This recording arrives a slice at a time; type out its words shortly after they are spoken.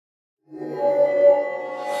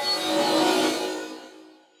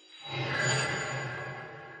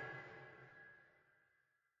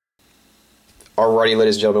Alrighty,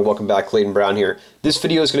 ladies and gentlemen, welcome back. Clayton Brown here. This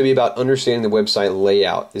video is going to be about understanding the website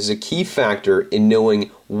layout. This is a key factor in knowing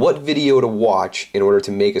what video to watch in order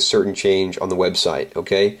to make a certain change on the website,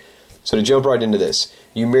 okay? So to jump right into this,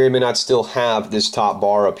 you may or may not still have this top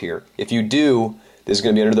bar up here. If you do, this is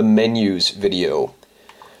going to be under the menus video.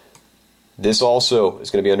 This also is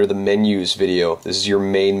going to be under the menus video. This is your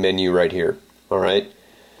main menu right here, alright?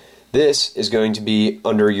 This is going to be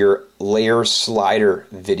under your layer slider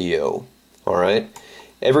video. Alright,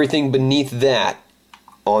 everything beneath that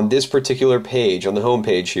on this particular page, on the home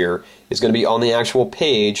page here, is going to be on the actual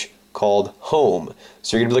page called home.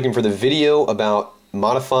 So you're going to be looking for the video about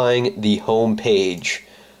modifying the home page.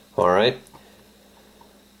 Alright,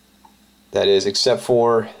 that is except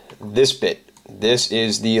for this bit. This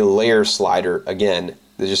is the layer slider. Again,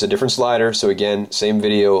 there's just a different slider, so again, same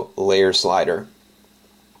video, layer slider.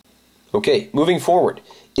 Okay, moving forward,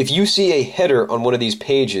 if you see a header on one of these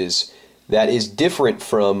pages that is different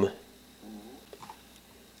from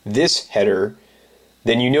this header,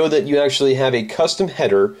 then you know that you actually have a custom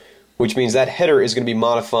header, which means that header is going to be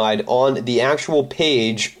modified on the actual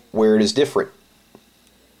page where it is different.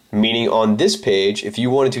 Meaning on this page, if you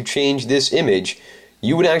wanted to change this image,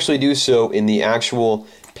 you would actually do so in the actual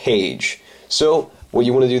page. So what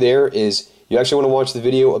you want to do there is you actually want to watch the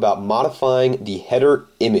video about modifying the header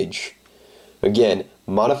image. Again,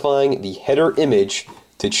 modifying the header image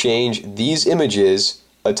to change these images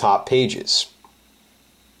atop pages.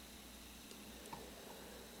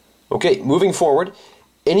 Okay, moving forward,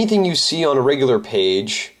 anything you see on a regular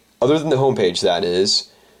page, other than the home page that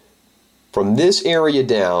is, from this area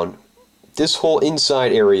down, this whole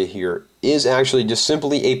inside area here is actually just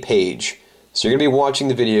simply a page. So you're going to be watching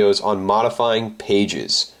the videos on modifying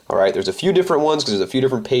pages. Alright, there's a few different ones because there's a few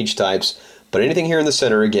different page types, but anything here in the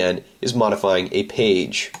center, again, is modifying a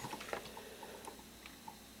page.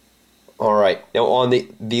 Alright, now on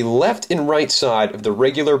the left and right side of the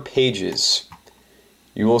regular pages,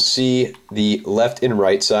 you will see the left and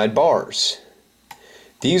right side bars.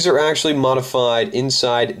 These are actually modified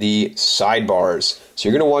inside the sidebars. So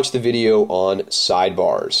you're going to watch the video on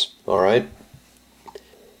sidebars. Alright?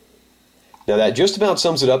 Now that just about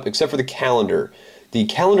sums it up, except for the calendar. The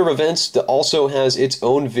calendar of events also has its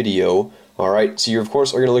own video. Alright, so you of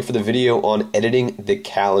course are going to look for the video on editing the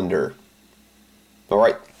calendar.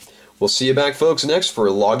 Alright. We'll see you back, folks, next for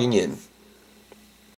logging in.